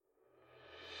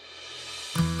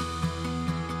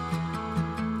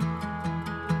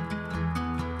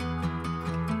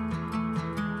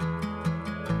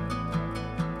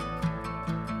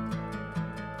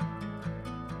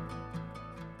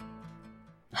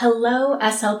Hello,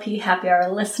 SLP Happy Hour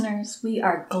listeners. We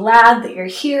are glad that you're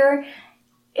here.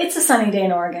 It's a sunny day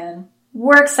in Oregon.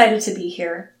 We're excited to be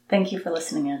here. Thank you for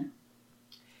listening in.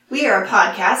 We are a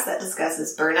podcast that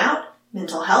discusses burnout,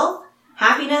 mental health,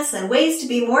 happiness, and ways to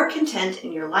be more content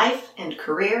in your life and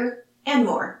career, and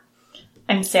more.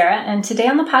 I'm Sarah, and today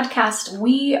on the podcast,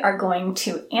 we are going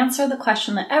to answer the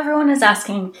question that everyone is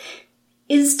asking,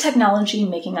 is technology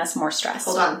making us more stressed?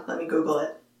 Hold on, let me Google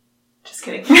it. Just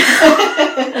kidding. The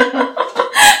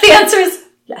answer is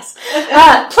yes.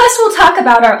 Plus, we'll talk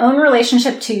about our own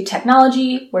relationship to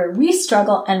technology, where we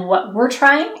struggle, and what we're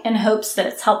trying in hopes that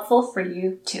it's helpful for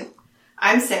you too.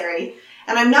 I'm Sari,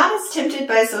 and I'm not as tempted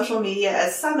by social media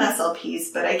as some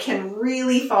SLPs, but I can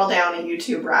really fall down a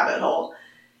YouTube rabbit hole.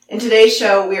 In today's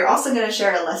show, we are also going to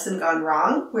share a lesson gone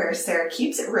wrong, where Sarah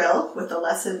keeps it real with a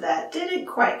lesson that didn't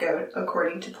quite go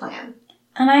according to plan.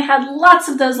 And I had lots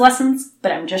of those lessons,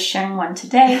 but I'm just sharing one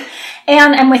today.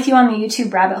 And I'm with you on the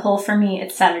YouTube rabbit hole. For me,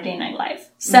 it's Saturday Night Live.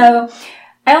 So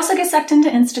I also get sucked into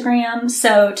Instagram.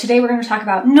 So today we're going to talk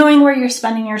about knowing where you're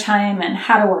spending your time and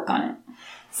how to work on it.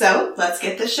 So let's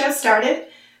get this show started.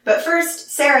 But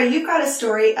first, Sarah, you've got a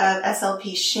story of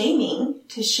SLP shaming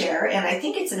to share, and I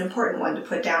think it's an important one to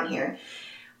put down here.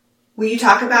 Will you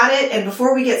talk about it? And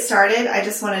before we get started, I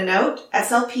just want to note,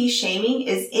 SLP shaming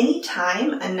is any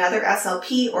time another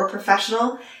SLP or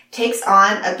professional takes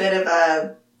on a bit of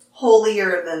a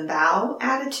holier than thou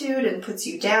attitude and puts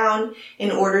you down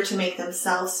in order to make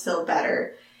themselves feel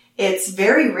better. It's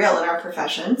very real in our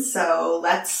profession, so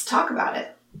let's talk about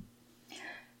it.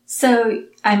 So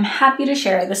I'm happy to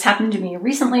share. This happened to me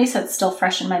recently, so it's still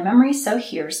fresh in my memory. So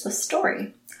here's the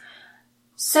story.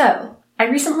 So I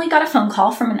recently got a phone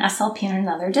call from an SLP in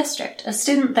another district, a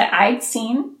student that I'd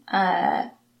seen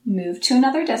move to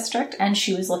another district, and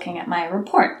she was looking at my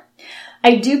report.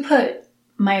 I do put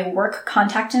my work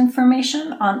contact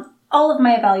information on all of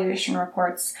my evaluation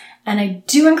reports, and I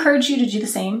do encourage you to do the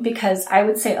same, because I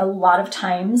would say a lot of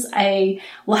times I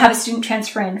will have a student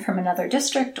transfer in from another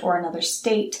district or another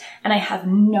state, and I have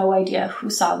no idea who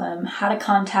saw them, how to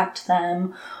contact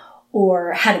them,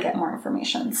 or how to get more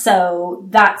information. So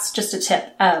that's just a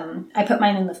tip. I put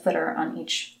mine in the footer on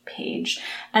each page.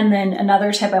 And then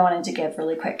another tip I wanted to give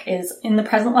really quick is in the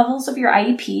present levels of your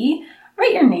IEP,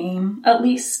 write your name at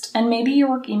least, and maybe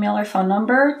your work email or phone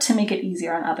number to make it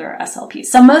easier on other SLPs.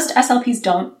 So most SLPs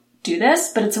don't do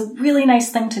this, but it's a really nice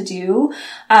thing to do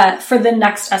for the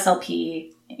next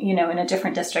SLP, in a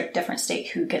different district, different state,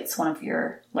 who gets one of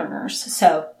your learners.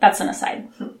 So that's an aside.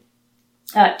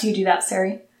 Do you do that,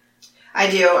 Sari? I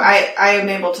do. I am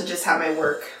able to just have my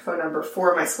work phone number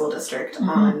for my school district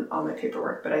on my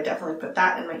paperwork, but I definitely put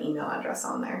that and my email address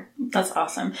on there. That's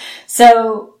awesome.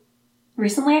 So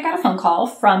recently I got a phone call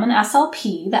from an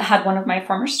SLP that had one of my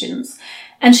former students,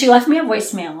 and she left me a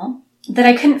voicemail that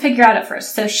I couldn't figure out at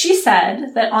first. So she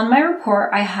said that on my report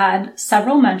I had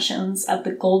several mentions of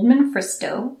the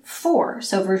Goldman-Fristow 4,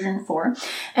 so version 4.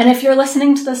 And if you're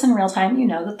listening to this in real time, you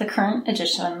know that the current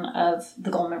edition of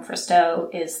the Goldman-Fristow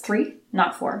is 3,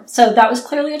 not 4. So that was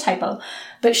clearly a typo.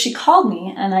 But she called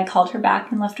me, and I called her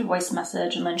back and left a voice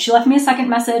message, and then she left me a second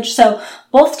message. So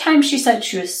both times she said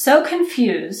she was so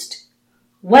confused.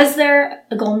 Was there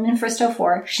a Goldman-Fristow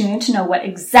 4? She needed to know what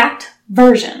exact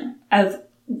version of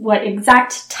what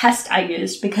exact test I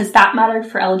used, because that mattered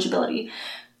for eligibility,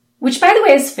 which, by the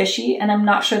way, is fishy, and I'm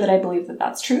not sure that I believe that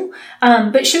that's true.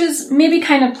 But she was maybe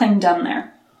kind of playing dumb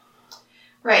there.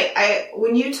 Right.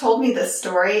 When you told me this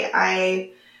story,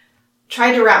 I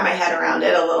tried to wrap my head around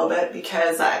it a little bit,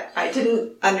 because I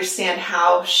didn't understand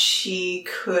how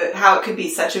it could be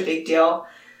such a big deal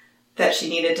that she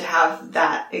needed to have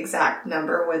that exact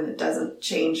number when it doesn't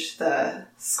change the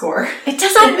score. It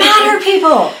doesn't matter,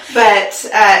 people! But,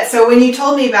 so when you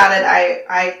told me about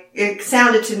it, it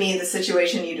sounded to me, the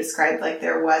situation you described, like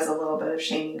there was a little bit of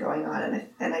shaming going on,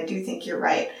 and I do think you're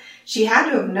right. She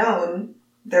had to have known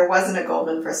there wasn't a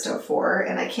Goldman-Fristow 4,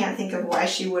 and I can't think of why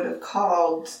she would have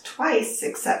called twice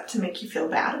except to make you feel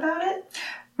bad about it.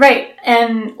 Right,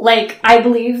 and I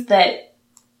believe that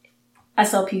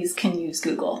SLPs can use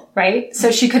Google, right?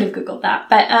 So she could have Googled that.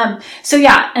 But, so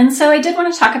yeah. And so I did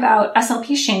want to talk about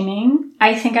SLP shaming.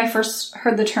 I think I first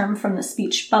heard the term from the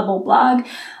Speech Bubble blog.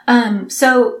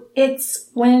 So it's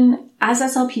when, as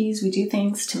SLPs, we do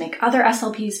things to make other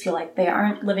SLPs feel like they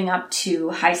aren't living up to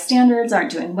high standards,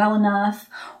 aren't doing well enough,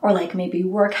 or maybe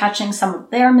we're catching some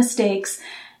of their mistakes.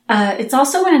 It's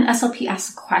also when an SLP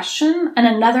asks a question and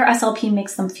another SLP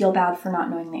makes them feel bad for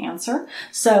not knowing the answer.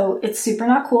 So it's super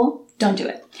not cool. Don't do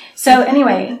it. So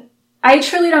anyway, I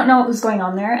truly don't know what was going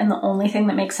on there, and the only thing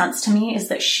that makes sense to me is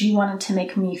that she wanted to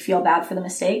make me feel bad for the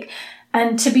mistake.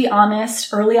 And to be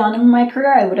honest, early on in my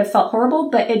career, I would have felt horrible,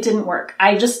 but it didn't work.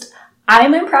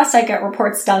 I'm impressed I get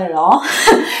reports done at all.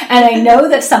 And I know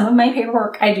that some of my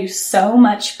paperwork, I do so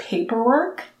much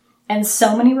paperwork and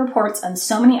so many reports and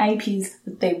so many IEPs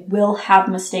that they will have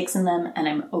mistakes in them, and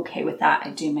I'm okay with that.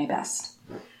 I do my best.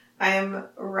 I am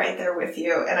right there with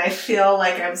you, and I feel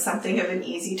like I'm something of an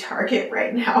easy target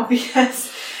right now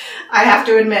because I have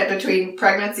to admit, between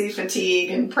pregnancy fatigue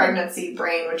and pregnancy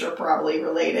brain, which are probably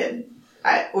related,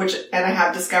 and I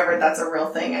have discovered that's a real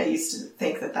thing. I used to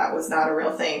think that was not a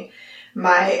real thing.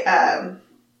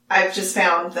 I've just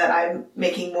found that I'm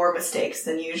making more mistakes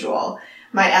than usual.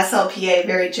 My SLPA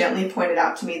very gently pointed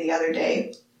out to me the other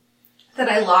day that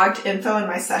I logged info in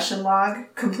my session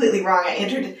log completely wrong. I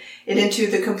entered it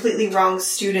into the completely wrong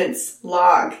student's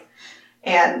log.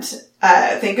 And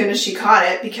thank goodness she caught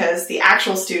it, because the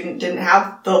actual student didn't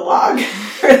have the log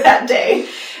for that day.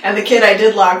 And the kid I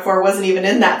did log for wasn't even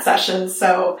in that session.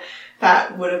 So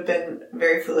that would have been a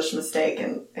very foolish mistake.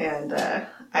 And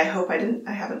I hope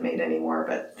I haven't made any more,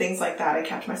 but things like that I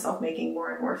catch myself making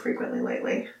more and more frequently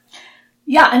lately.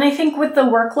 Yeah, and I think with the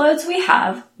workloads we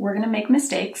have, we're going to make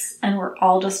mistakes, and we're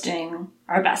all just doing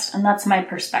our best. And that's my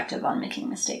perspective on making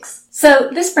mistakes. So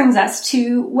this brings us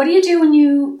to, what do you do when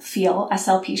you feel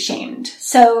SLP shamed?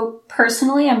 So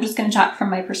personally, I'm just going to talk from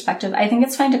my perspective. I think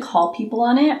it's fine to call people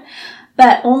on it,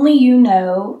 but only you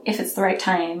know if it's the right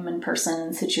time and person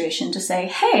and situation to say,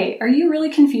 hey, are you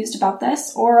really confused about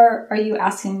this? Or are you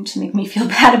asking to make me feel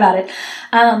bad about it?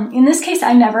 In this case,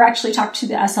 I never actually talked to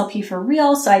the SLP for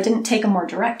real, so I didn't take a more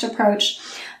direct approach.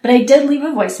 But I did leave a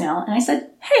voicemail, and I said,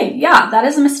 hey, yeah, that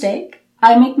is a mistake.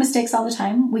 I make mistakes all the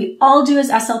time. We all do as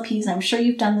SLPs. I'm sure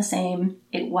you've done the same.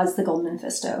 It was the Goldman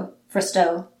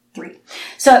Fristoe 3.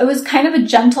 So it was kind of a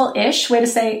gentle-ish way to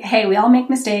say, hey, we all make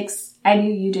mistakes. I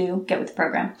knew you do. Get with the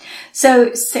program.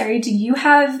 So, Sari, do you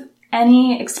have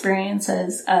any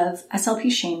experiences of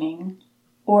SLP shaming,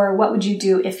 or what would you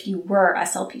do if you were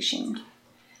SLP shamed?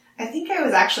 I think I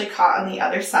was actually caught on the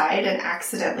other side and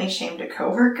accidentally shamed a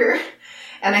coworker,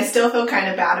 and I still feel kind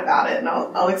of bad about it, and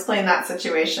I'll explain that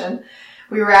situation.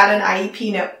 We were at an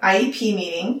IEP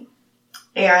meeting,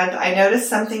 and I noticed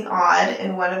something odd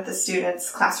in one of the students'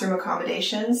 classroom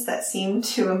accommodations that seemed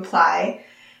to imply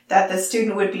that the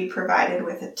student would be provided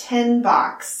with a tin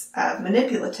box of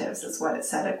manipulatives, is what it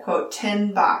said, a quote,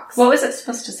 tin box. What was it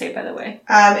supposed to say, by the way?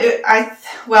 I'll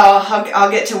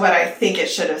get to what I think it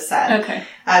should have said. Okay.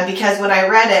 Because when I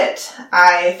read it,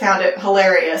 I found it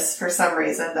hilarious for some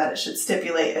reason that it should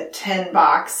stipulate a tin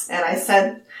box, and I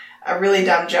said a really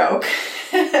dumb joke.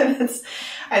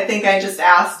 I think I just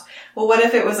asked, well, what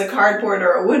if it was a cardboard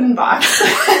or a wooden box?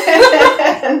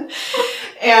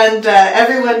 And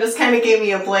everyone just kind of gave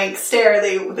me a blank stare.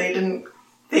 They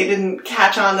didn't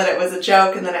catch on that it was a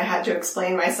joke, and then I had to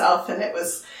explain myself, and it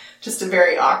was just a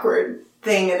very awkward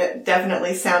thing, and it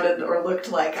definitely sounded or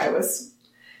looked like I was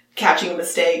catching a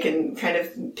mistake and kind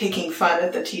of picking fun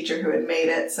at the teacher who had made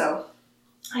it. So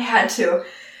I had to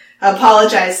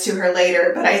apologize to her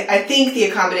later, but I think the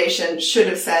accommodation should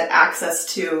have said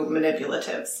access to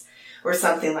manipulatives, or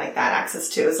something like that. Access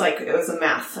to, it was a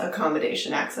math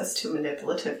accommodation, access to a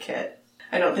manipulative kit.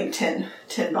 I don't think tin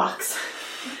box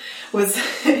was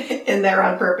in there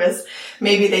on purpose.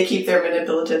 Maybe they keep their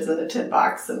manipulatives in a tin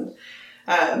box, and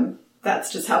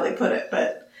that's just how they put it.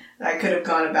 But I could have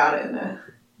gone about it in a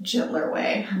gentler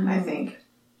way, I think.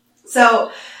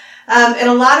 So, in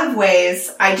a lot of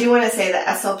ways, I do want to say that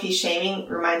SLP shaming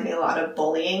reminds me a lot of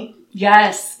bullying.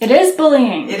 Yes, it is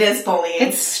bullying. It is bullying.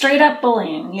 It's straight up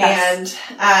bullying, yes.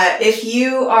 And if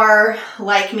you are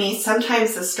like me,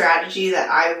 sometimes the strategy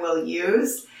that I will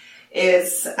use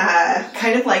is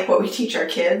kind of like what we teach our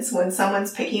kids when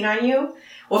someone's picking on you.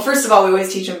 Well, first of all, we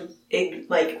always teach them,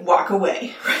 walk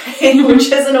away, right?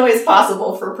 Which isn't always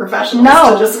possible for professionals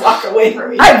to just walk away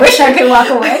from each other. I wish I could walk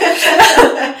away.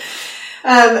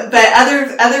 But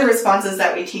other responses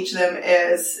that we teach them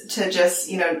is to just,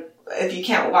 if you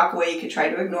can't walk away, you could try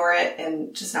to ignore it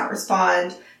and just not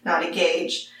respond, not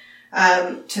engage,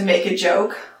 to make a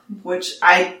joke, which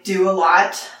I do a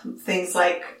lot. Things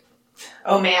like,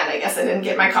 oh man, I guess I didn't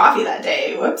get my coffee that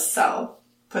day. Whoops. I'll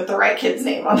put the right kid's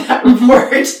name on that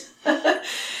report.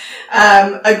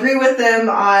 Agree with them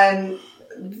on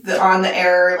the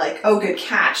error, like, oh, good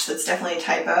catch. That's definitely a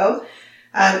typo.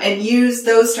 And use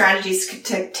those strategies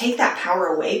to take that power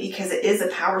away, because it is a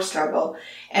power struggle,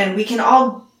 and we can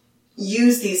all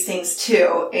use these things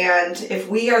too. And if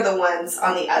we are the ones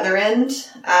on the other end,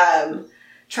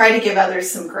 try to give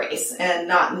others some grace and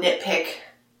not nitpick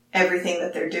everything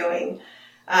that they're doing.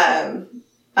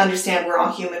 Understand we're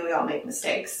all human. We all make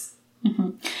mistakes. Mm-hmm.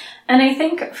 And I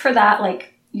think for that,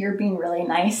 you're being really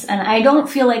nice. And I don't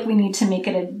feel like we need to make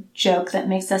it a joke that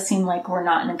makes us seem like we're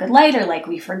not in a good light, or like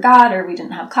we forgot, or we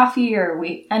didn't have coffee,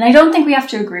 and I don't think we have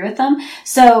to agree with them.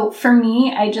 So for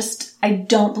me, I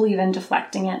don't believe in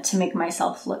deflecting it to make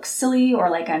myself look silly or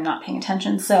like I'm not paying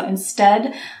attention. So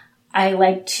instead, I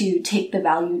like to take the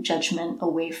value judgment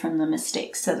away from the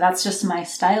mistakes. So that's just my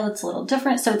style. It's a little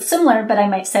different. So it's similar, but I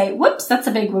might say, whoops, that's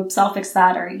a big whoops, I'll fix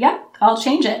that. Or yep, I'll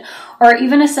change it. Or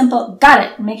even a simple, got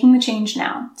it, making the change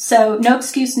now. So no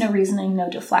excuse, no reasoning, no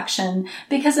deflection,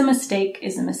 because a mistake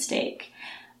is a mistake.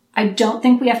 I don't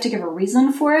think we have to give a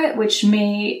reason for it, which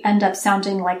may end up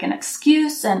sounding like an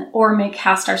excuse or may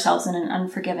cast ourselves in an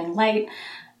unforgiving light.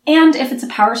 And if it's a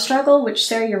power struggle, which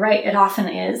Sarah, you're right, it often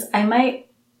is, I might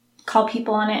call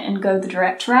people on it and go the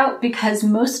direct route, because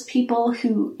most people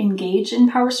who engage in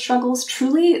power struggles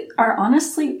truly are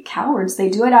honestly cowards. They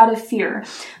do it out of fear.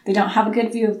 They don't have a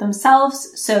good view of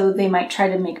themselves, so they might try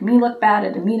to make me look bad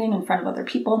at a meeting in front of other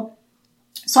people.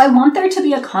 So I want there to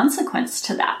be a consequence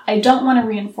to that. I don't want to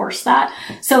reinforce that.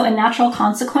 So a natural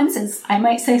consequence is I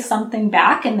might say something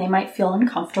back and they might feel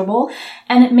uncomfortable,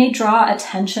 and it may draw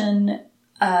attention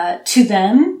to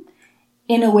them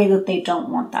in a way that they don't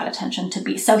want that attention to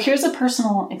be. So here's a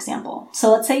personal example.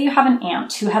 So let's say you have an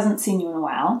aunt who hasn't seen you in a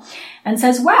while and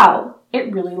says, wow,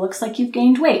 it really looks like you've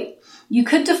gained weight. You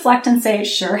could deflect and say,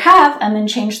 sure have, and then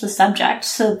change the subject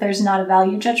so that there's not a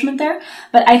value judgment there.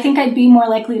 But I think I'd be more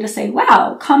likely to say,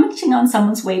 wow, commenting on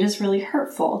someone's weight is really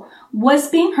hurtful. Was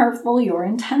being hurtful your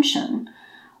intention?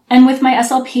 And with my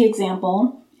SLP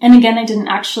example, and again, I didn't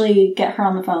actually get her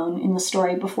on the phone in the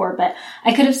story before, but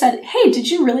I could have said, hey, did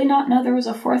you really not know there was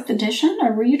a 4th edition?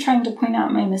 Or were you trying to point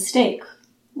out my mistake?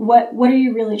 What are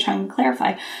you really trying to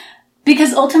clarify?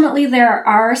 Because ultimately there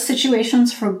are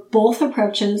situations for both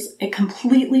approaches. It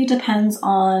completely depends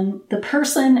on the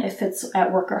person, if it's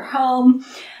at work or home,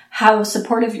 how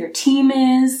supportive your team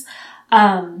is.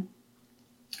 And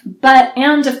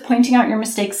if pointing out your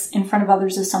mistakes in front of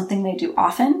others is something they do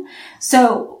often.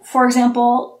 So, for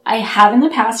example, I have in the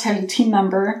past had a team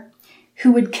member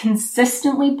who would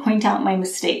consistently point out my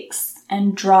mistakes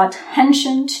and draw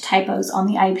attention to typos on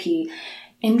the IP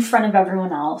in front of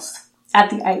everyone else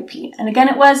at the IP. And again,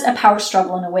 it was a power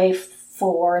struggle in a way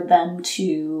for them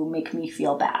to make me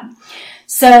feel bad.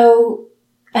 So,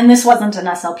 and this wasn't an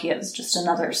SLP, it was just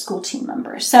another school team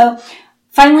member. So,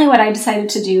 finally, what I decided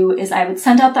to do is I would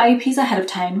send out the IEPs ahead of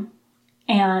time,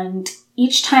 and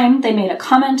each time they made a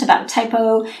comment about a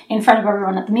typo in front of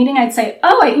everyone at the meeting, I'd say,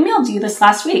 oh, I emailed you this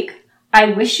last week.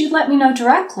 I wish you'd let me know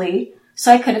directly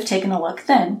so I could have taken a look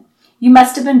then. You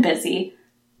must have been busy.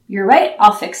 You're right,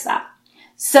 I'll fix that.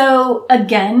 So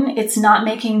again, it's not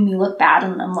making me look bad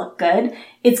and them look good.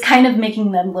 It's kind of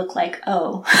making them look like,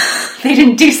 oh, they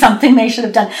didn't do something they should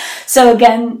have done. So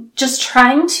again, just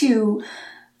trying to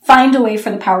find a way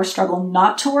for the power struggle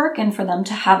not to work and for them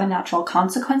to have a natural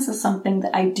consequence is something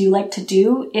that I do like to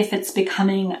do if it's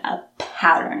becoming a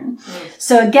pattern.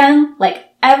 So again,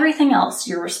 like everything else,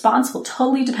 your response will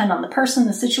totally depend on the person,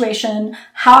 the situation,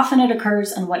 how often it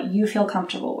occurs, and what you feel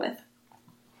comfortable with.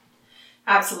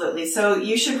 Absolutely. So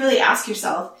you should really ask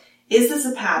yourself, is this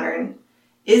a pattern?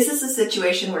 Is this a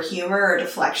situation where humor or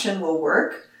deflection will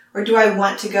work? Or do I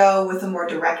want to go with a more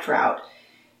direct route?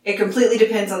 It completely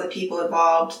depends on the people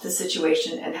involved, the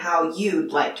situation, and how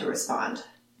you'd like to respond.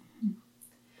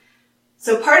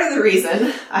 So part of the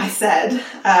reason I said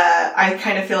I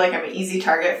kind of feel like I'm an easy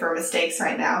target for mistakes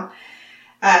right now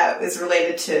is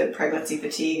related to pregnancy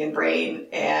fatigue and brain.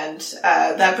 And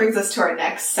that brings us to our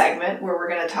next segment where we're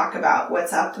going to talk about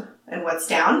what's up and what's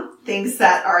down, things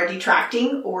that are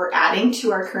detracting or adding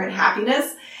to our current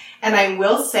happiness. And I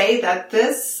will say that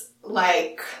this,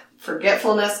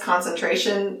 forgetfulness,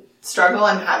 concentration struggle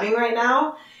I'm having right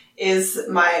now is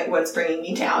what's bringing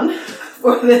me down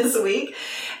for this week.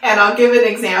 And I'll give an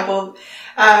example.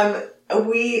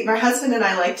 My husband and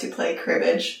I like to play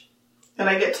cribbage, and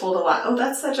I get told a lot, oh,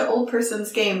 that's such an old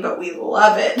person's game, but we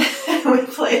love it. And we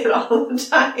play it all the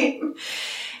time.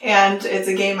 And it's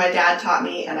a game my dad taught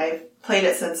me, and I've played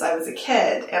it since I was a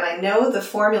kid. And I know the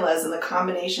formulas and the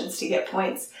combinations to get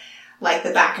points like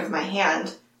the back of my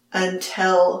hand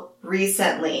until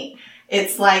recently.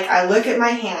 It's like I look at my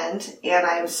hand and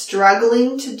I'm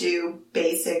struggling to do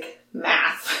basic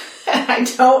math. And I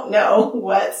don't know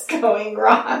what's going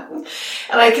wrong.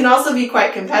 And I can also be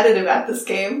quite competitive at this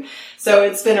game. So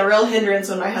it's been a real hindrance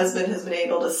when my husband has been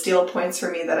able to steal points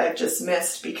from me that I've just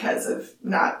missed because of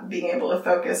not being able to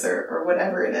focus or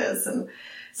whatever it is. And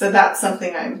so that's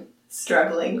something I'm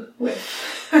struggling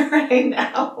with right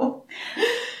now.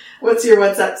 What's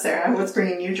up, Sarah? What's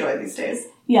bringing you joy these days?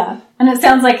 Yeah. And it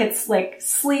sounds like it's like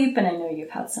sleep, and I know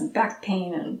you've had some back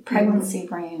pain and pregnancy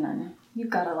brain, and you've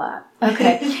got a lot.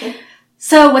 Okay.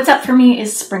 So what's up for me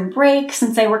is spring break.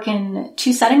 Since I work in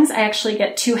 2 settings, I actually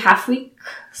get 2 half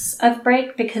weeks of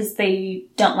break because they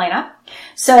don't line up.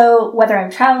 So whether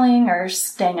I'm traveling or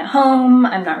staying at home,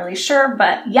 I'm not really sure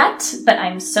but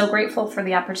I'm so grateful for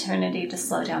the opportunity to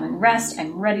slow down and rest.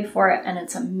 I'm ready for it. And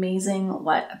it's amazing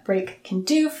what a break can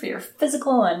do for your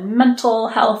physical and mental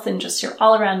health and just your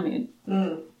all around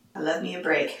mood. I love me a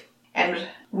break. And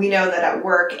we know that at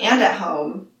work and at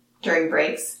home during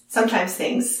breaks, sometimes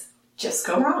things just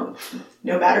go wrong,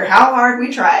 no matter how hard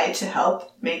we try to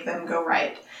help make them go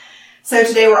right. So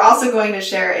today we're also going to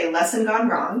share a lesson gone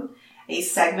wrong, a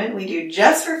segment we do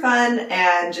just for fun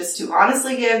and just to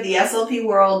honestly give the SLP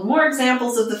world more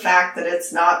examples of the fact that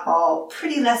it's not all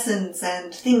pretty lessons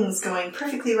and things going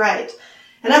perfectly right.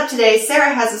 And up today,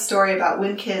 Sarah has a story about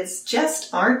when kids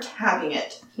just aren't having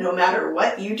it, no matter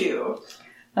what you do.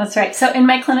 That's right. So in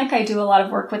my clinic, I do a lot of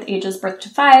work with ages birth to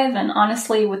 5, and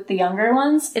honestly, with the younger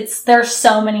ones, there are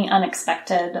so many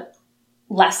unexpected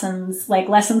lessons, like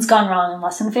lessons gone wrong and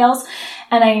lesson fails,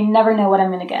 and I never know what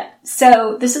I'm going to get.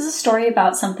 So this is a story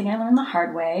about something I learned the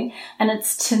hard way, and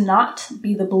it's to not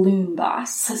be the balloon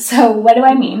boss. So what do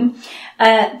I mean?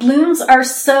 Balloons are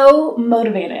so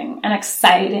motivating and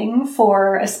exciting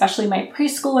for especially my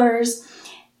preschoolers.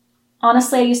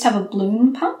 Honestly, I used to have a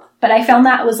balloon pump, but I found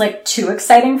that was like too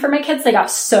exciting for my kids. They got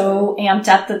so amped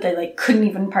up that they like couldn't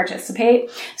even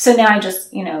participate. So now I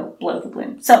just, blow the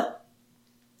balloon. So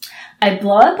I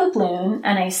blow up a balloon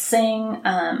and I sing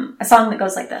a song that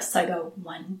goes like this. So I go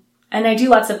 1, and I do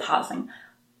lots of pausing.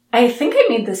 I think I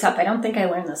made this up. I don't think I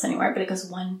learned this anywhere, but it goes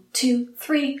 1, 2,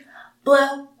 3,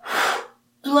 blow,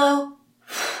 blow,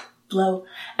 blow.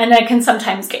 And I can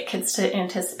sometimes get kids to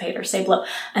anticipate or say blow.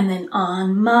 And then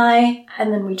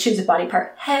and then we choose a body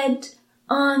part. Head,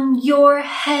 on your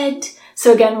head.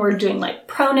 So again, we're doing like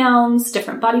pronouns,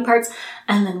 different body parts,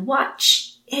 and then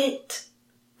watch it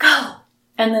go.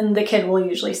 And then the kid will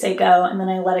usually say go, and then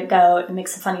I let it go. It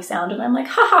makes a funny sound, and I'm like,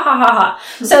 ha, ha, ha, ha,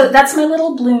 ha. So that's my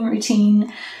little balloon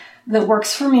routine that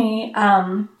works for me,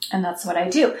 and that's what I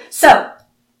do. So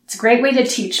it's a great way to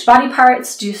teach body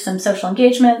parts, do some social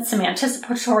engagement, some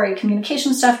anticipatory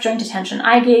communication stuff, joint attention,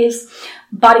 eye gaze,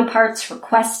 body parts,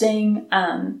 requesting,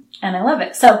 and I love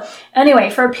it. So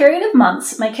anyway, for a period of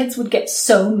months, my kids would get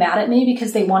so mad at me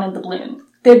because they wanted the balloon.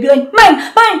 They'd be like,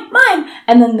 mine, mine, mine,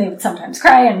 and then they would sometimes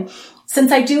cry. And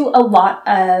since I do a lot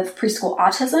of preschool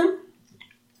autism,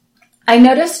 I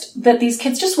noticed that these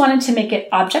kids just wanted to make it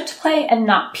object play and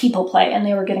not people play, and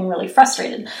they were getting really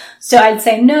frustrated. So I'd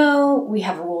say, no, we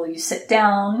have a rule. You sit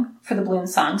down for the balloon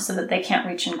song so that they can't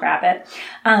reach and grab it.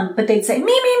 But they'd say,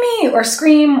 me, or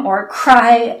scream or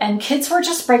cry, and kids were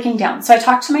just breaking down. So I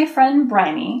talked to my friend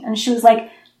Bryony, and she was like,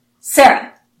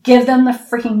 Sarah, give them the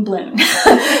freaking balloon.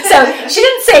 So she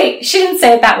didn't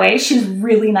say it that way. She's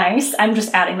really nice. I'm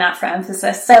just adding that for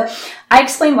emphasis. So I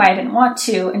explained why I didn't want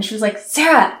to, and she was like,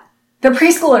 Sarah, they're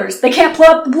preschoolers. They can't blow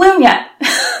up the balloon yet.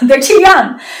 They're too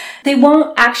young. They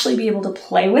won't actually be able to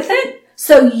play with it.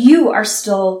 So you are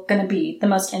still going to be the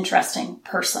most interesting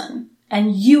person,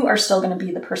 and you are still going to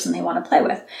be the person they want to play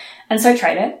with. And so I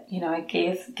tried it. I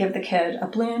give the kid a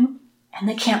balloon, and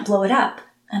they can't blow it up.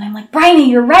 And I'm like,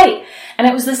 Bryony, you're right. And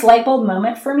it was this light bulb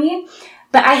moment for me.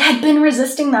 But I had been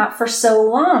resisting that for so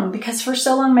long, because for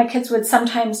so long my kids would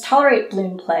sometimes tolerate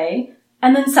balloon play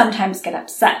and then sometimes get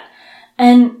upset.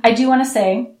 And I do want to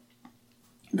say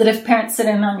that if parents sit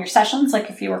in on your sessions, like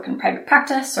if you work in private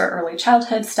practice or early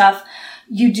childhood stuff,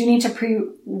 you do need to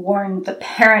pre-warn the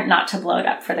parent not to blow it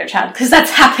up for their child, because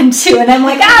that's happened too. And I'm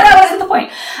like, that wasn't the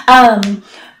point.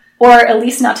 Or at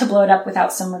least not to blow it up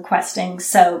without some requesting.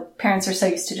 So parents are so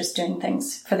used to just doing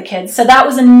things for the kids. So that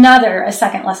was a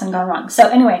second lesson gone wrong. So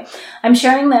anyway, I'm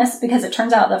sharing this because it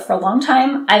turns out that for a long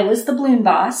time, I was the balloon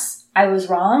boss. I was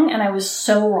wrong, and I was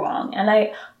so wrong. And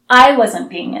I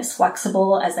wasn't being as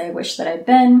flexible as I wish that I'd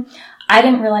been. I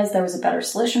didn't realize there was a better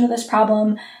solution to this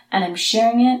problem, and I'm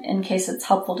sharing it in case it's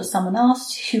helpful to someone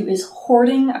else who is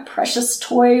hoarding a precious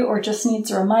toy or just needs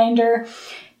a reminder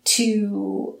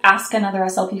to ask another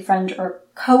SLP friend or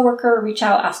coworker, reach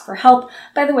out, ask for help.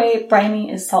 By the way,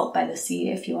 Bryony is Salt by the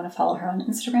Sea if you want to follow her on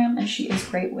Instagram, and she is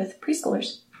great with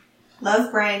preschoolers.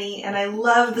 Love Bryony, and I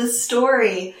love this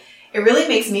story. It really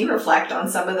makes me reflect on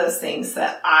some of those things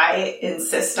that I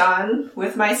insist on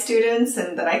with my students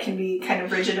and that I can be kind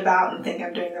of rigid about and think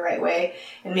I'm doing the right way.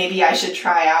 And maybe I should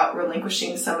try out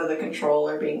relinquishing some of the control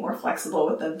or being more flexible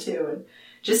with them too. And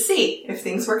just see if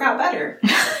things work out better,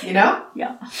 you know?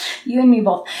 Yeah, you and me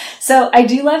both. So I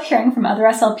do love hearing from other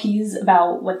SLPs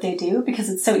about what they do because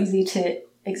it's so easy to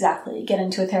exactly get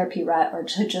into a therapy rut or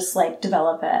to just like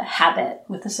develop a habit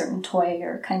with a certain toy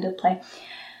or kind of play.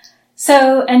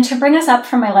 So, and to bring us up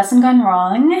from my lesson gone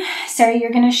wrong, Sarah,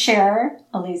 you're going to share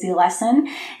a lazy lesson,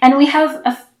 and we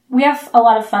have a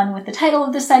lot of fun with the title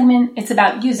of this segment. It's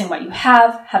about using what you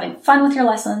have, having fun with your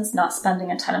lessons, not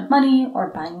spending a ton of money or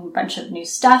buying a bunch of new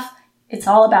stuff. It's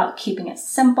all about keeping it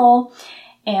simple.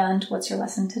 And what's your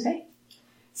lesson today?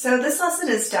 So this lesson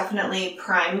is definitely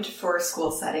primed for a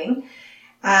school setting.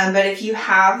 But if you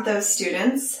have those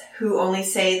students who only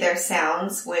say their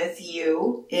sounds with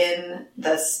you in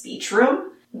the speech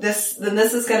room, this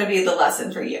is going to be the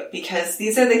lesson for you, because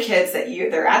these are the kids that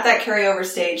they're at that carryover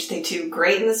stage. They do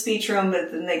great in the speech room,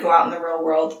 but then they go out in the real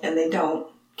world and they don't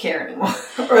care anymore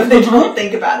or they don't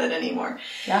think about it anymore.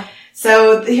 Yeah.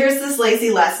 So here's this lazy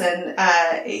lesson.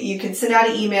 You can send out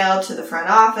an email to the front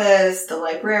office, the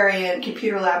librarian,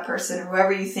 computer lab person,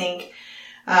 whoever you think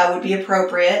would be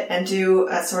appropriate, and do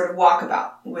a sort of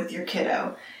walkabout with your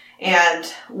kiddo.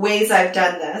 And ways I've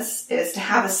done this is to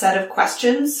have a set of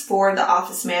questions for the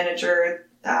office manager,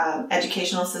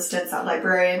 educational assistants, that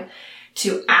librarian,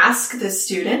 to ask the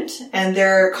student. And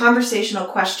they're conversational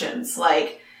questions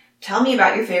like, tell me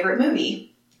about your favorite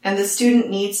movie. And the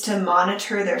student needs to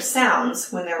monitor their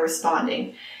sounds when they're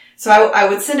responding. So I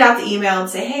would send out the email and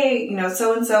say, hey,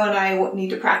 so-and-so and I need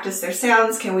to practice their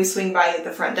sounds. Can we swing by at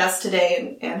the front desk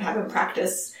today and have them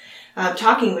practice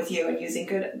talking with you and using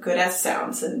good S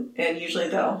sounds? And usually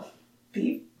they'll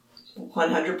be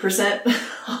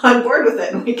 100% on board with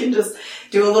it. And we can just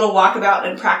do a little walkabout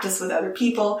and practice with other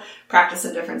people, practice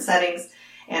in different settings.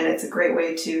 And it's a great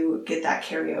way to get that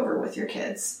carryover with your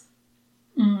kids.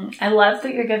 I love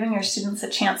that you're giving your students a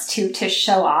chance to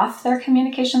show off their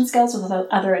communication skills with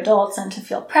other adults and to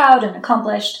feel proud and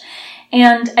accomplished.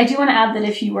 And I do want to add that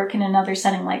if you work in another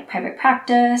setting like private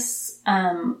practice,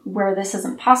 where this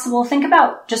isn't possible, think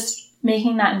about just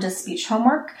making that into speech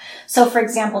homework. So for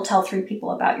example, tell 3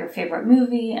 people about your favorite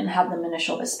movie and have them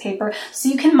initial this paper. So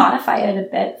you can modify it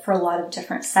a bit for a lot of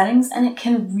different settings, and it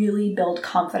can really build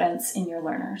confidence in your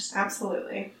learners.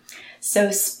 Absolutely.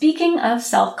 So speaking of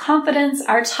self-confidence,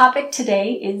 our topic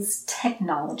today is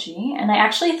technology. And I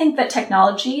actually think that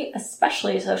technology,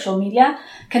 especially social media,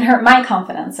 can hurt my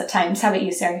confidence at times. How about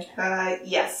you, Sarah?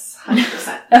 Yes,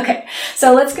 100%. Okay,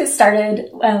 so let's get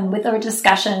started with our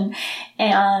discussion.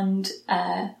 And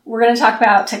we're going to talk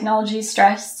about technology,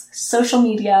 stress, social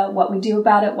media, what we do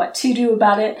about it, what to do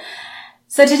about it.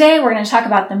 So today we're going to talk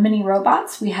about the mini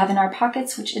robots we have in our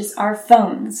pockets, which is our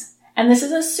phones. And this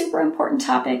is a super important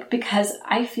topic because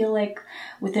I feel like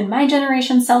within my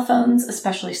generation, cell phones,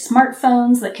 especially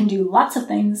smartphones that can do lots of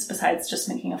things besides just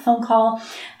making a phone call,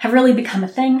 have really become a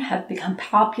thing, have become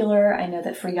popular. I know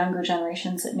that for younger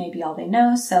generations, it may be all they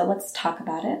know. So let's talk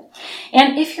about it.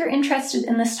 And if you're interested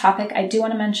in this topic, I do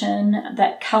want to mention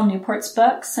that Cal Newport's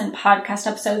books and podcast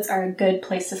episodes are a good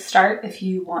place to start if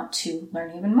you want to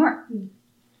learn even more.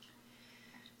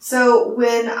 So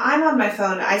when I'm on my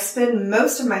phone, I spend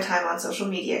most of my time on social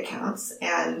media accounts,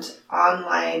 and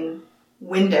online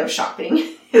window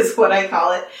shopping is what I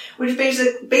call it, which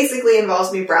basically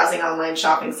involves me browsing online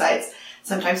shopping sites,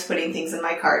 sometimes putting things in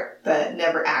my cart, but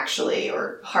never actually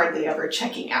or hardly ever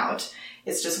checking out.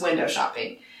 It's just window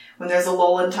shopping. When there's a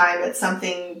lull in time, it's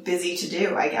something busy to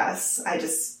do, I guess. I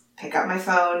just pick up my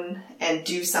phone and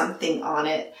do something on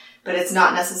it. But it's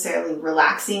not necessarily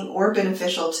relaxing or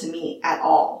beneficial to me at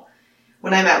all.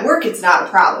 When I'm at work, it's not a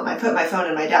problem. I put my phone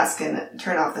in my desk and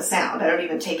turn off the sound. I don't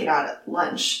even take it out at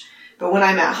lunch. But when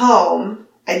I'm at home,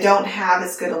 I don't have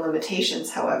as good of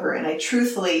limitations, however, and I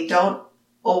truthfully don't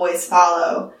always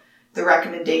follow the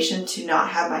recommendation to not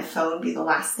have my phone be the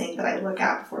last thing that I look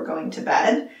at before going to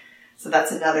bed. So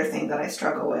that's another thing that I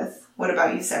struggle with. What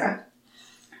about you, Sarah?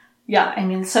 Yeah, I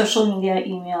mean, social media,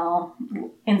 email,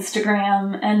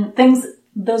 Instagram, and things,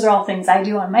 those are all things I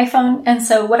do on my phone. And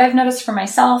so what I've noticed for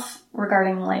myself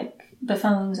regarding like the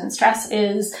phones and stress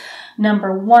is,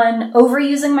 number one,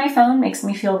 overusing my phone makes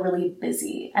me feel really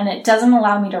busy. And it doesn't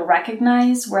allow me to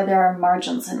recognize where there are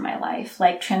margins in my life,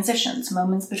 like transitions,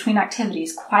 moments between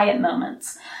activities, quiet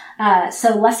moments.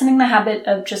 So lessening the habit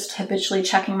of just habitually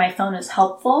checking my phone is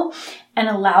helpful and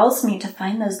allows me to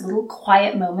find those little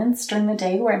quiet moments during the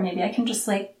day where maybe I can just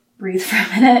like breathe for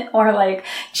a minute or like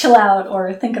chill out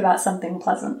or think about something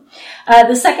pleasant.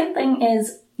 The second thing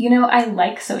is I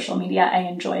like social media. I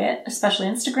enjoy it, especially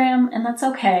Instagram, and that's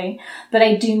okay. But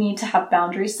I do need to have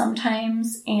boundaries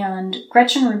sometimes. And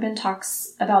Gretchen Rubin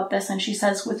talks about this, and she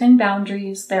says, within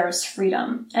boundaries, there is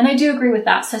freedom. And I do agree with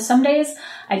that. So some days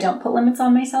I don't put limits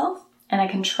on myself, and I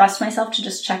can trust myself to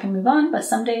just check and move on. But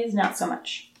some days, not so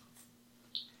much.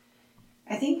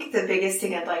 I think the biggest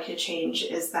thing I'd like to change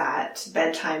is that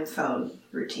bedtime phone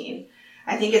routine.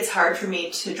 I think it's hard for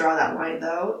me to draw that line,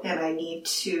 though, and I need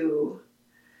to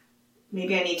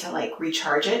like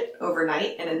recharge it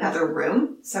overnight in another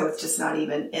room, so it's just not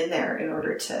even in there in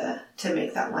order to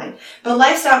make that line. But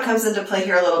lifestyle comes into play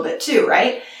here a little bit too,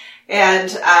 right?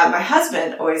 And my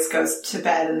husband always goes to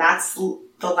bed, and that's the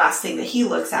last thing that he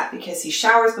looks at because he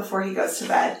showers before he goes to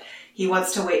bed. He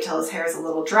wants to wait till his hair is a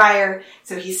little drier,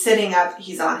 so he's sitting up,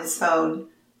 he's on his phone,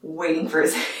 waiting for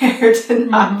his hair to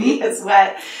not be as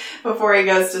wet before he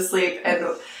goes to sleep. And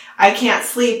I can't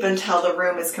sleep until the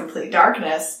room is complete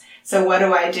darkness. So what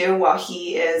do while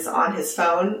he is on his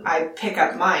phone? I pick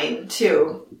up mine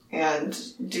too and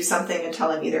do something until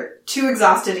I'm either too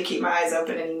exhausted to keep my eyes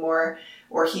open anymore,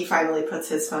 or he finally puts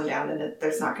his phone down and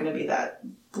there's not going to be that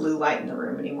blue light in the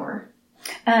room anymore.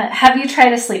 Have you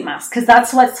tried a sleep mask? Because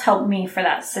that's what's helped me for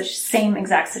that same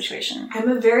exact situation. I'm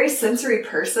a very sensory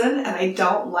person, and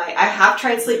I have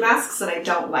tried sleep masks, and I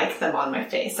don't like them on my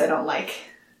face. I don't like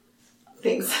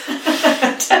things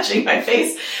touching my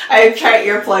face. I've tried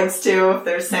earplugs too, if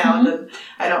there's sound, and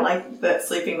I don't like that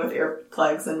sleeping with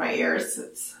earplugs in my ears.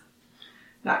 It's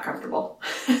not comfortable.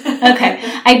 Okay.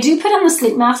 I do put on the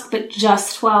sleep mask, but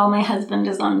just while my husband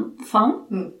is on the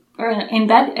phone. Or in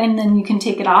bed, and then you can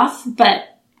take it off,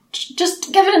 but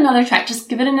just give it another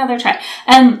try.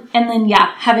 And then,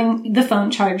 having the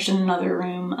phone charged in another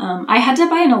room. I had to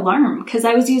buy an alarm because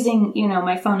I was using,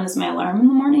 my phone as my alarm in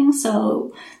the morning.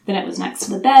 So then it was next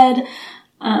to the bed.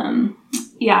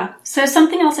 So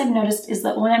something else I've noticed is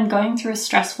that when I'm going through a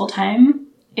stressful time,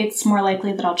 it's more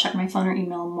likely that I'll check my phone or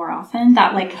email more often,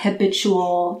 that like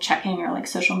habitual checking or like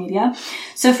social media.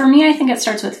 So for me, I think it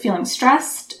starts with feeling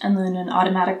stressed and then an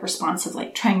automatic response of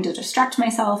like trying to distract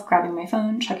myself, grabbing my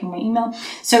phone, checking my email.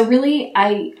 So really,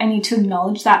 I need to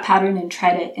acknowledge that pattern and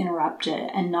try to interrupt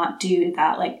it and not do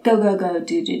that like go,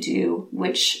 do,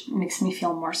 which makes me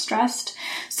feel more stressed.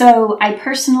 So I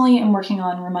personally am working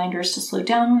on reminders to slow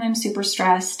down when I'm super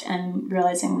stressed and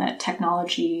realizing that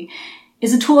technology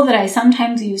is a tool that I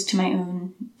sometimes use to my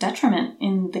own detriment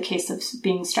in the case of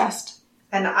being stressed.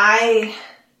 And I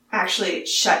actually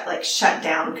shut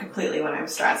down completely when I'm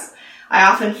stressed. I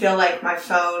often feel like my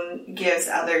phone gives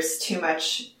others too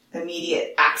much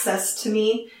immediate access to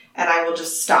me, and I will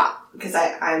just stop because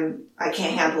I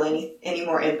can't handle any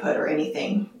more input or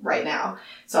anything right now.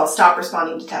 So I'll stop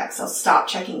responding to texts, I'll stop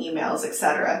checking emails,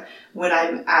 etc. when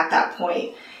I'm at that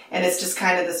point. And it's just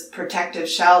kind of this protective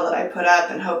shell that I put up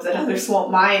and hope that others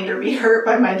won't mind or be hurt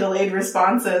by my delayed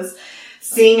responses.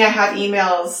 Seeing I have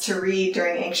emails to read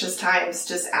during anxious times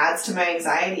just adds to my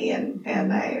anxiety, and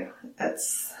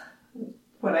that's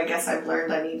what I guess I've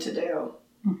learned I need to do.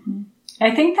 Mm-hmm.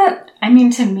 I think that,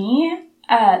 to me,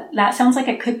 that sounds like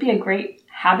it could be a great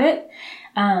habit.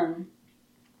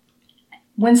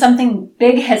 When something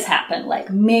big has happened,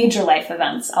 like major life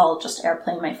events, I'll just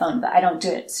airplane my phone, but I don't do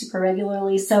it super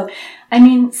regularly. So,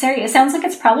 Sari, it sounds like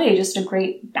it's probably just a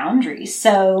great boundary.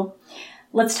 So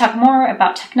let's talk more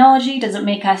about technology. Does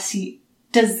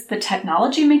the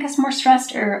technology make us more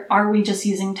stressed, or are we just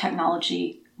using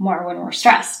technology more when we're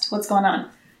stressed? What's going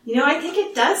on? I think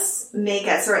it does make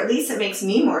us, or at least it makes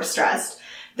me more stressed.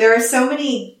 There are so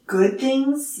many good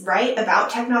things, right, about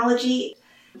technology,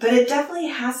 but it definitely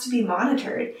has to be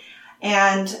monitored.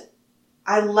 And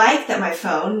I like that my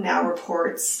phone now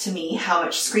reports to me how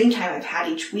much screen time I've had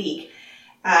each week.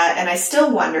 And I still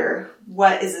wonder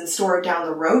what is in store down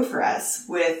the road for us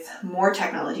with more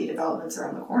technology developments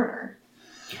around the corner.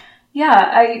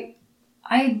 Yeah,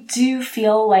 I do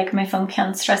feel like my phone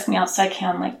can stress me out, so I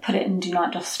can put it in do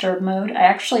not disturb mode. I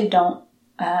actually don't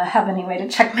have any way to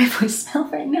check my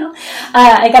voicemail right now.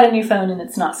 I got a new phone and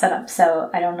it's not set up, so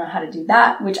I don't know how to do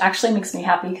that, which actually makes me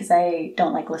happy because I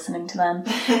don't like listening to them.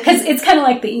 Because it's kind of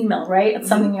like the email, right? It's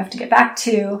something you have to get back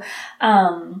to.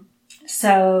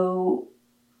 So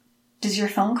does your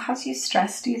phone cause you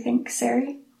stress, do you think,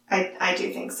 Sari? I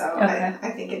do think so. Okay. I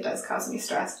think it does cause me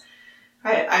stress.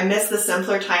 I miss the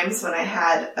simpler times when I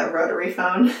had a rotary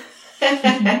phone.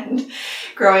 And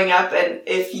growing up, and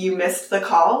if you missed the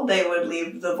call, they would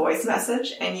leave the voice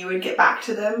message and you would get back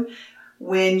to them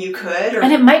when you could.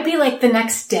 And it might be the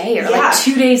next day or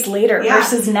 2 days later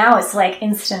versus now it's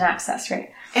instant access,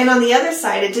 right? And on the other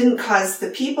side, it didn't cause the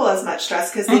people as much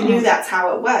stress because they knew that's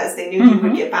how it was. They knew you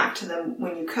would get back to them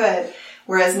when you could.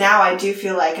 Whereas now I do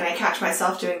feel like, and I catch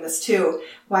myself doing this too,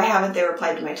 why haven't they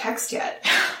replied to my text yet?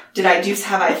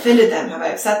 Have I offended them? Have I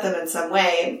upset them in some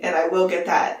way? And I will get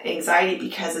that anxiety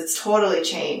because it's totally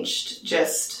changed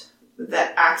just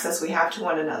the access we have to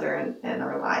one another in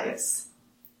our lives.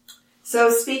 So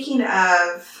speaking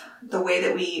of the way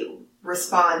that we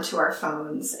respond to our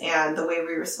phones and the way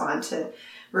we respond to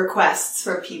requests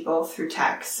from people through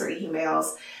texts or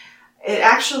emails, it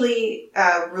actually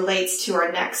relates to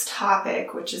our next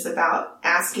topic, which is about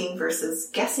asking versus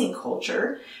guessing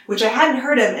culture, which I hadn't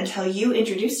heard of until you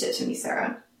introduced it to me,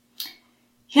 Sarah.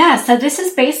 Yeah, so this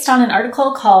is based on an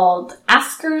article called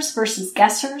Askers versus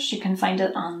Guessers. You can find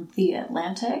it on The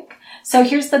Atlantic. So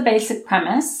here's the basic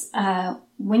premise.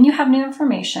 When you have new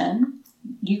information,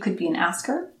 you could be an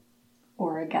asker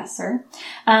or a guesser.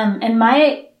 And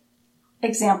my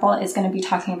example is going to be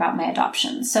talking about my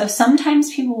adoption. So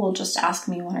sometimes people will just ask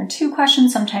me one or two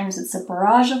questions. Sometimes it's a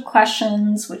barrage of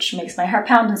questions, which makes my heart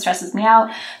pound and stresses me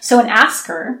out. So an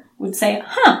asker would say,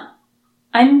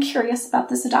 I'm curious about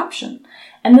this adoption.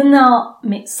 And then they'll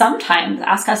sometimes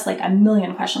ask us like a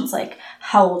million questions, like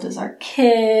how old is our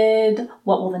kid?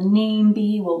 What will the name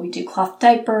be? Will we do cloth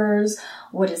diapers?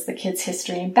 What is the kid's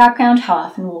history and background? How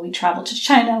often will we travel to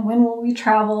China? When will we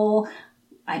travel?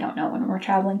 I don't know when we're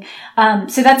traveling.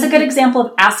 So that's a good example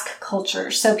of ask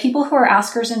culture. So people who are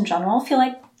askers in general feel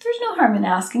like there's no harm in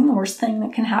asking. The worst thing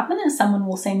that can happen is someone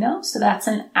will say no. So that's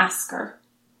an asker.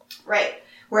 Right.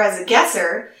 Whereas a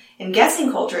guesser, in guessing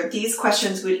culture, these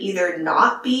questions would either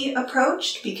not be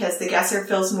approached because the guesser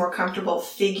feels more comfortable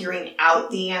figuring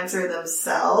out the answer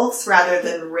themselves rather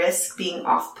than risk being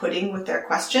off-putting with their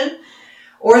question,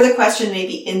 or the question may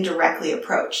be indirectly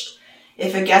approached.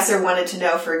 If a guesser wanted to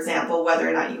know, for example, whether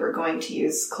or not you were going to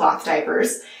use cloth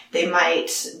diapers, they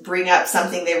might bring up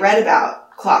something they read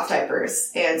about cloth diapers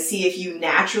and see if you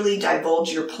naturally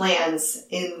divulge your plans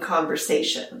in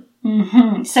conversation.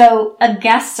 Mm-hmm. So a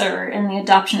guesser in the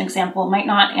adoption example might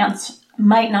not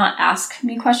ask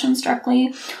me questions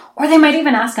directly, or they might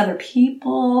even ask other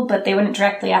people, but they wouldn't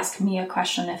directly ask me a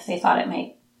question if they thought it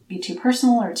might be too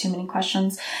personal or too many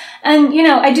questions. And,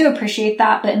 I do appreciate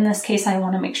that, but in this case, I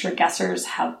want to make sure guessers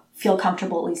feel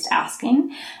comfortable at least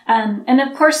asking. And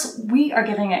of course, we are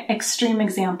giving extreme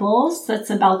examples. That's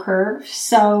a bell curve.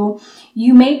 So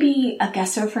you may be a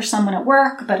guesser for someone at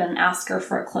work, but an asker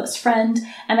for a close friend.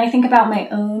 And I think about my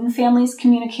own family's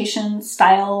communication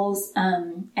styles,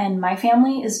 and my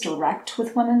family is direct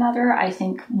with one another. I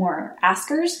think more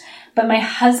askers, but my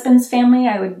husband's family,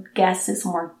 I would guess, is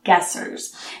more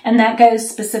guessers. And that goes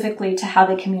specifically to how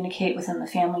they communicate within the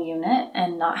family unit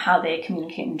and not how they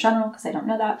communicate in general, because I don't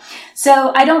know that.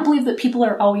 So I don't believe that people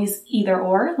are always either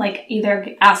or, like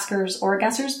either askers or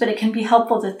guessers, but it can be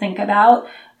helpful to think about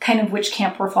kind of which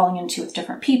camp we're falling into with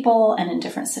different people and in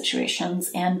different situations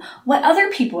and what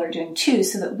other people are doing too,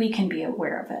 so that we can be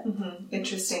aware of it. Mm-hmm.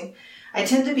 Interesting. I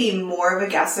tend to be more of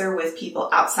a guesser with people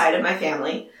outside of my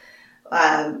family,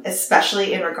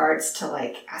 especially in regards to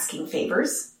like asking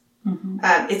favors. Mm-hmm.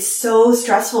 It's so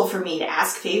stressful for me to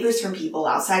ask favors from people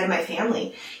outside of my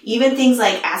family. Even things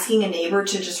like asking a neighbor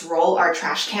to just roll our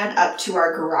trash can up to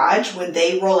our garage when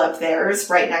they roll up theirs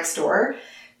right next door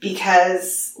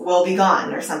because we'll be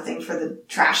gone or something for the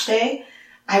trash day.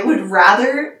 I would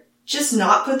rather just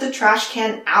not put the trash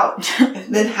can out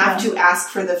than have to ask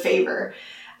for the favor.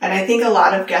 And I think a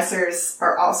lot of guessers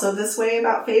are also this way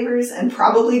about favors and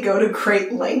probably go to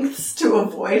great lengths to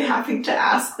avoid having to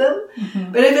ask them.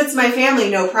 Mm-hmm. But if it's my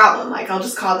family, no problem. Like I'll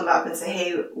just call them up and say,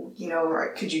 hey,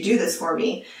 could you do this for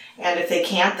me? And if they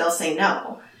can't, they'll say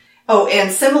no. Oh,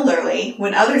 and similarly,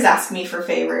 when others ask me for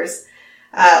favors,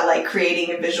 like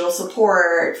creating a visual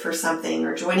support for something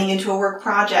or joining into a work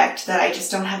project that I just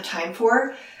don't have time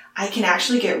for, I can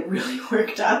actually get really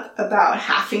worked up about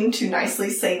having to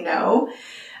nicely say no.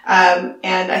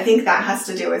 And I think that has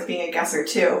to do with being a guesser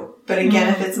too. But again,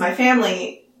 if it's my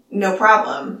family, no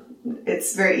problem.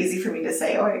 It's very easy for me to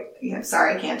say,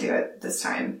 sorry, I can't do it this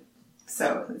time.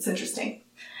 So it's interesting.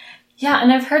 Yeah,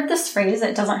 and I've heard this phrase,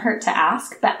 it doesn't hurt to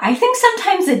ask, but I think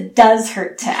sometimes it does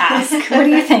hurt to ask. What do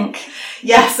you think?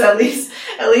 Yes, at least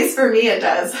for me it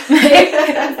does.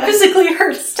 It physically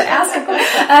hurts to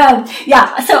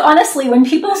ask. So honestly, when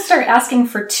people start asking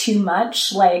for too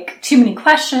much, like too many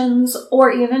questions,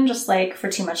 or even just like for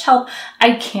too much help,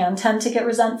 I can tend to get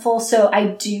resentful. So I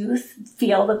do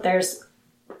feel that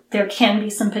there can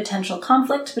be some potential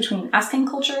conflict between asking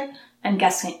culture and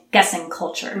guessing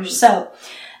culture. Mm-hmm. So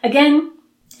again,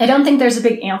 I don't think there's a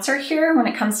big answer here when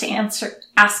it comes to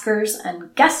askers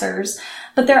and guessers,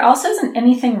 but there also isn't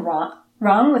anything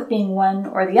wrong with being one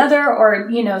or the other, or,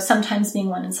 sometimes being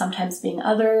one and sometimes being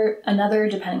another,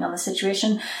 depending on the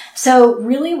situation. So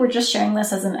really, we're just sharing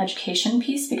this as an education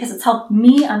piece because it's helped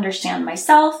me understand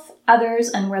myself, others,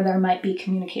 and where there might be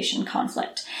communication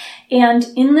conflict. And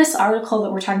in this article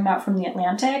that we're talking about from The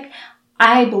Atlantic,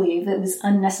 I believe it was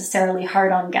unnecessarily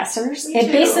hard on guessers.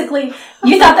 It basically,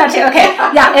 you thought that too? Okay.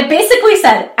 Yeah. It basically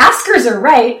said askers are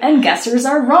right and guessers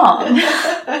are wrong.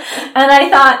 And I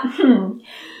thought,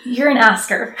 you're an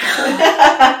asker.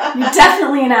 You're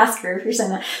definitely an asker if you're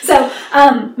saying that. So,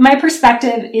 my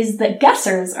perspective is that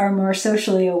guessers are more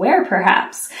socially aware,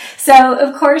 perhaps. So,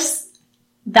 of course,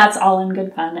 that's all in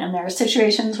good fun. And there are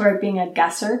situations where being a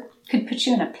guesser could put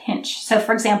you in a pinch. So,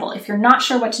 for example, if you're not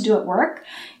sure what to do at work,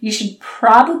 you should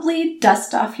probably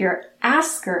dust off your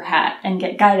asker hat and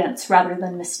get guidance rather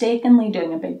than mistakenly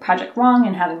doing a big project wrong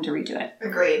and having to redo it.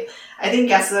 Agreed. I think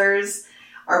guessers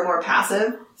are more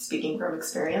passive, speaking from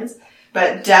experience,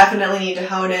 but definitely need to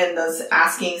hone in those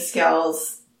asking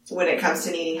skills when it comes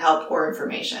to needing help or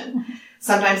information. Mm-hmm.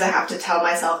 Sometimes I have to tell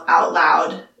myself out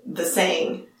loud the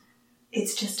saying,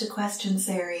 "It's just a question,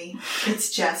 Sari.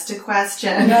 It's just a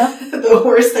question." Yeah. The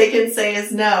worst they can say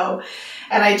is no.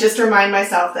 And I just remind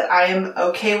myself that I am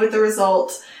okay with the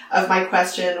result of my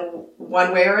question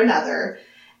one way or another.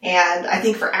 And I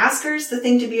think for askers, the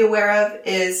thing to be aware of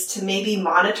is to maybe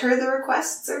monitor the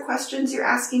requests or questions you're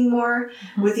asking more,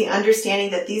 mm-hmm. with the understanding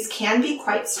that these can be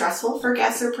quite stressful for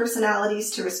guesser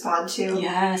personalities to respond to.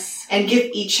 Yes. And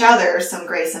give each other some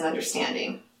grace and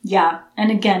understanding. Yeah. And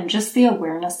again, just the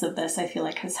awareness of this, I feel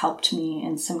like, has helped me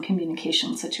in some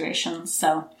communication situations.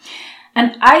 So,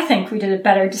 and I think we did a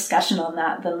better discussion on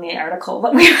that than the article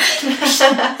that we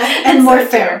read. And more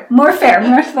thorough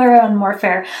and more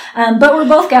fair. But we're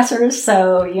both guessers,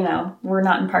 so, we're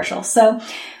not impartial. So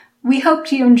we hope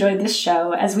you enjoyed this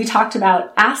show as we talked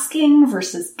about asking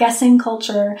versus guessing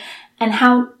culture and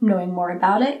how knowing more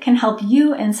about it can help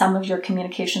you in some of your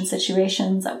communication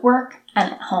situations at work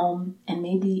and at home, and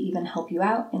maybe even help you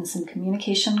out in some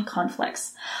communication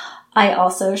conflicts. I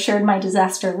also shared my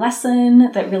disaster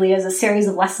lesson that really is a series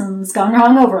of lessons gone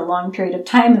wrong over a long period of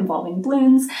time involving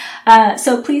balloons.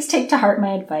 So please take to heart my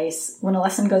advice. When a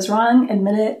lesson goes wrong,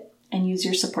 admit it and use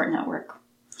your support network.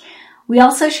 We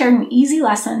also shared an easy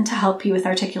lesson to help you with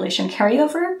articulation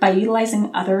carryover by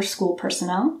utilizing other school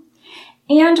personnel.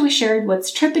 And we shared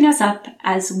what's tripping us up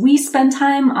as we spend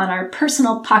time on our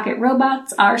personal pocket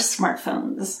robots, our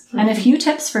smartphones, and a few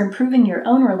tips for improving your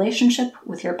own relationship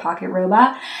with your pocket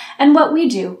robot, and what we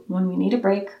do when we need a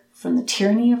break from the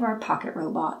tyranny of our pocket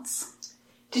robots.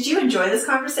 Did you enjoy this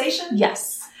conversation?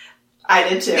 Yes. I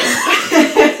did too.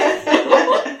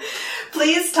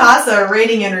 Please toss a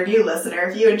rating and review, listener,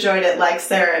 if you enjoyed it like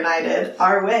Sarah and I did,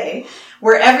 our way,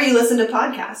 wherever you listen to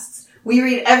podcasts. We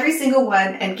read every single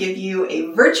one and give you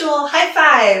a virtual high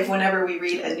five whenever we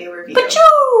read a new review.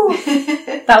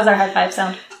 That was our high five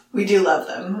sound. We do love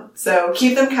them. So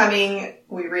keep them coming.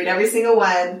 We read every single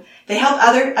one. They help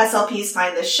other SLPs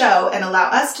find the show and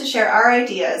allow us to share our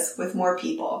ideas with more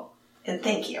people. And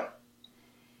thank you.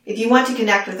 If you want to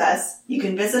connect with us, you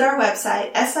can visit our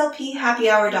website,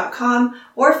 slphappyhour.com,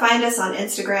 or find us on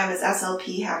Instagram as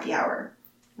slphappyhour.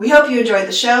 We hope you enjoyed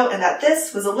the show and that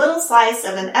this was a little slice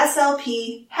of an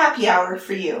SLP happy hour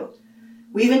for you.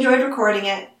 We've enjoyed recording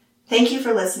it. Thank you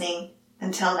for listening.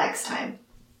 Until next time.